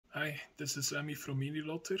Hi, this is Emmy from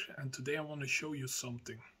Minilotter, and today I want to show you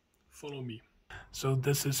something. Follow me. So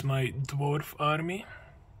this is my dwarf army.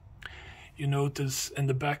 You notice in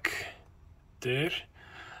the back there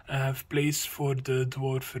I have place for the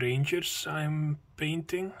dwarf rangers I'm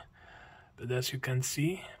painting, but as you can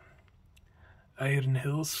see, Iron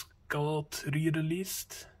Hills got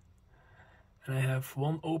re-released and I have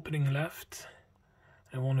one opening left.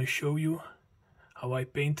 I want to show you how I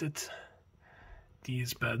painted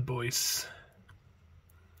these bad boys.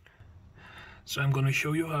 So I'm gonna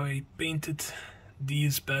show you how I painted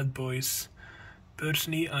these bad boys.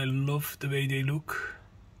 Personally, I love the way they look,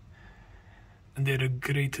 and they're a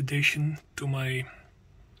great addition to my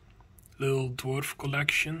little dwarf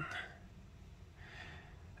collection,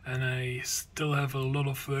 and I still have a lot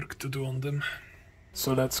of work to do on them.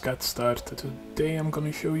 So let's get started. Today I'm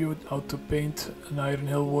gonna show you how to paint an Iron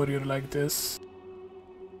Hill warrior like this.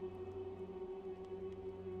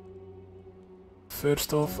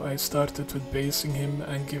 First off, I started with basing him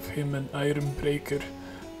and give him an ironbreaker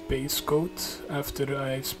base coat after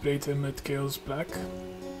I sprayed him with chaos black.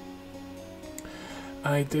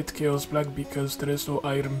 I did chaos black because there is no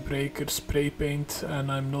ironbreaker spray paint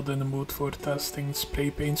and I'm not in the mood for testing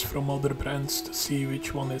spray paints from other brands to see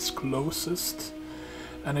which one is closest,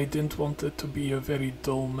 and I didn't want it to be a very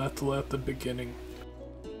dull metal at the beginning.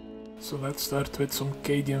 So let's start with some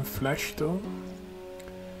cadian fleshtone.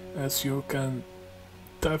 As you can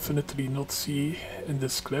definitely not see in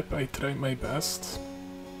this clip, I tried my best.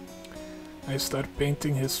 I start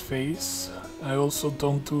painting his face. I also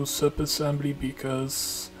don't do sub-assembly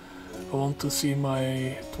because I want to see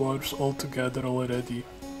my dwarves all together already.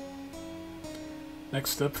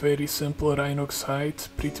 Next up, very simple rinox hide.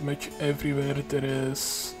 Pretty much everywhere there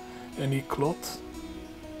is any cloth,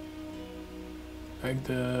 like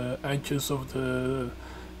the edges of the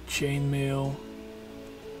chainmail,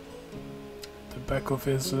 the back of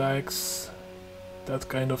his legs, that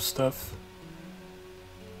kind of stuff.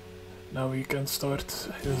 Now we can start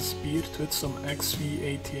his beard with some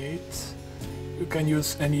XV88. You can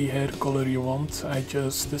use any hair color you want. I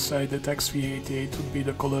just decided XV88 would be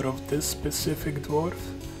the color of this specific dwarf.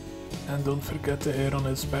 And don't forget the hair on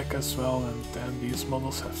his back as well, and damn, these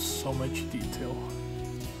models have so much detail.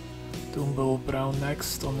 Doombull brown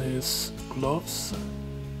next on his gloves,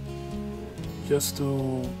 just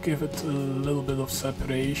to give it a little bit of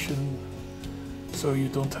separation, so you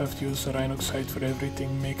don't have to use a rinox hide for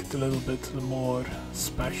everything, make it a little bit more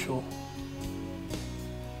special.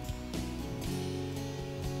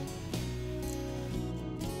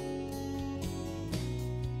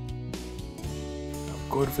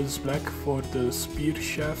 Corvus black for the spear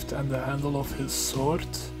shaft and the handle of his sword,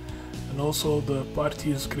 and also the part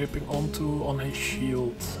he is gripping onto on his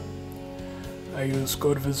shield. I use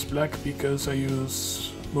Corvus black because I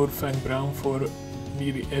use Moorfang brown for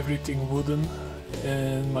nearly everything wooden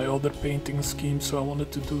in my other painting scheme, so I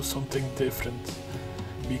wanted to do something different,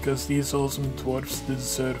 because these awesome dwarves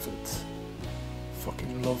deserve it.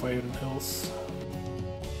 Fucking love Iron Hills.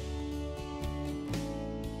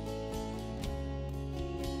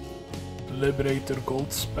 Liberator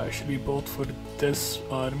gold specially bought for this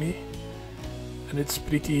army, and it's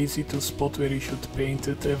pretty easy to spot where you should paint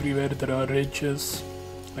it. Everywhere there are ridges,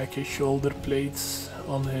 like his shoulder plates,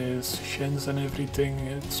 on his shins and everything.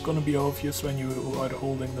 It's gonna be obvious when you are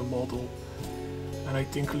holding the model. And I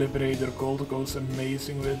think Liberator Gold goes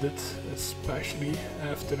amazing with it, especially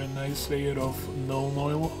after a nice layer of nuln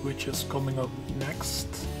oil, which is coming up next.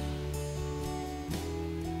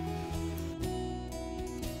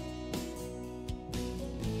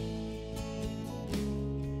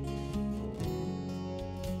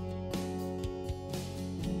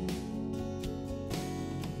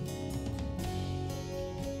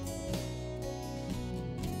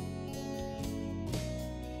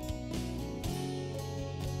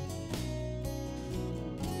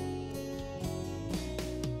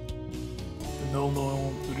 Nuln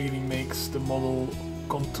oil really makes the model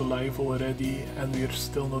come to life already, and we're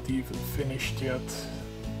still not even finished yet.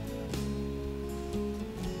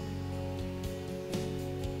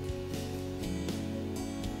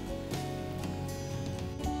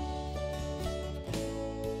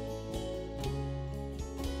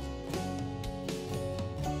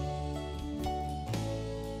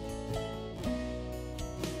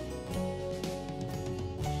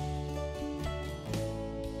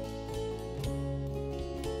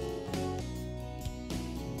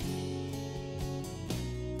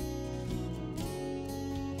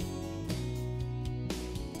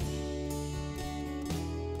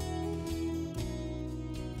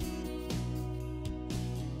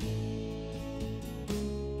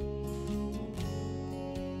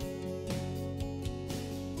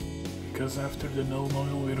 because after the nuln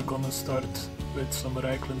oil we're gonna start with some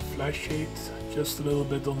reikland fleshshade, just a little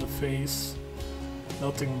bit on the face,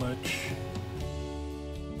 nothing much.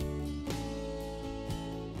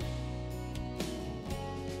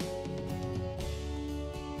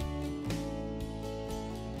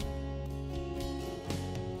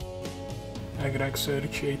 Agrax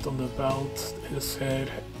earthshade on the belt, his hair,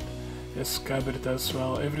 his scabbard as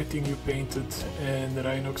well. Everything you painted in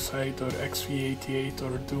rinox hide or XV88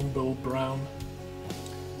 or doombull brown.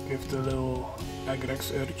 Give the little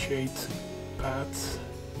agrax earthshade pat.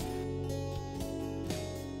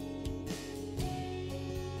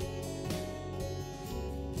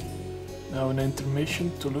 Now an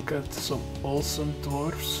intermission to look at some awesome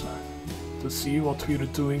dwarfs, to see what we're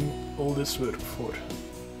doing all this work for.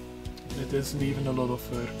 It isn't even a lot of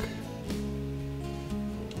work.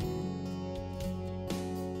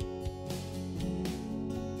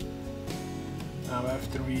 Now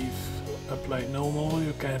after we've applied nuln oil,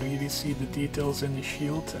 you can really see the details in the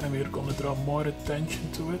shield, and we're gonna draw more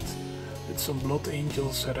attention to it with some blood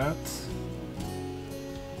angels red.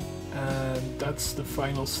 And that's the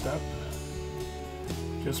final step.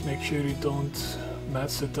 Just make sure you don't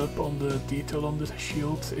mess it up on the detail on the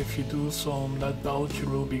shield. If you do, some lead belcher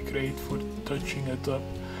will be great for touching it up.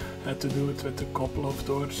 I had to do it with a couple of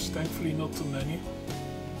doors, thankfully not too many.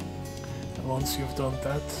 And once you've done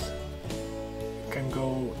that, you can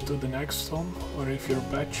go to the next one, or if you're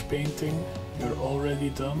batch painting, you're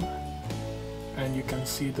already done and you can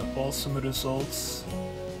see the awesome results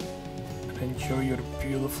and enjoy your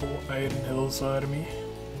beautiful Iron Hills army,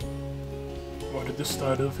 or the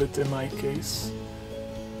start of it in my case.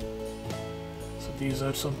 These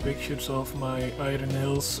are some pictures of my Iron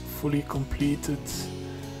Hills fully completed.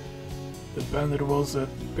 The banner was a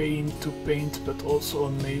pain to paint, but also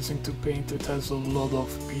amazing to paint. It has a lot of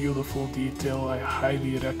beautiful detail. I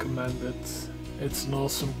highly recommend it. It's an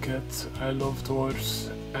awesome kit. I love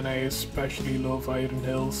dwarves, and I especially love Iron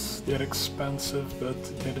Hills. They're expensive, but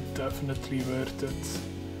they're definitely worth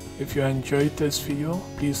it. If you enjoyed this video,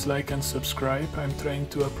 please like and subscribe. I'm trying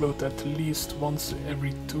to upload at least once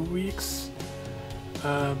every 2 weeks.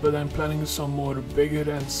 But I'm planning some more bigger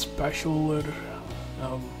and specialer,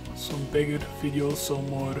 some bigger videos, some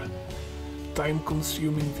more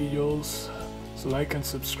time-consuming videos. So like and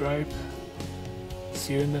subscribe.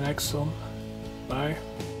 See you in the next one. Bye.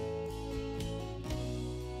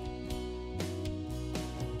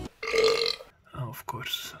 Oh, of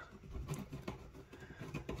course.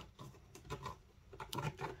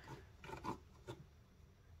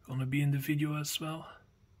 Gonna be in the video as well.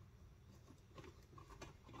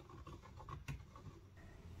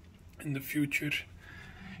 In the future,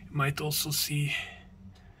 you might also see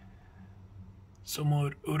some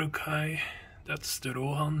more Urukai. That's the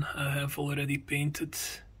Rohan I have already painted.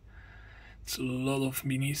 It's a lot of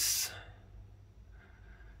minis.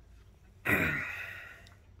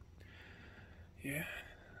 Yeah,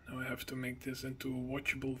 now I have to make this into a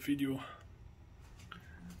watchable video.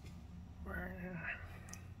 I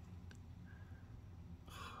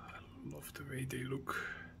love the way they look.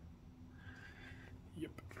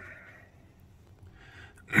 Yep.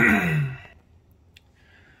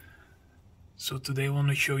 So today I want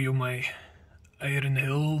to show you my Iron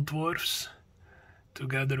Hill dwarfs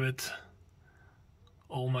together with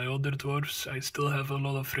all my other dwarfs. I still have a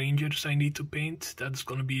lot of rangers I need to paint. That's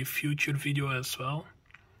gonna be a future video as well.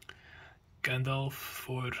 Gandalf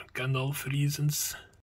for Gandalf reasons.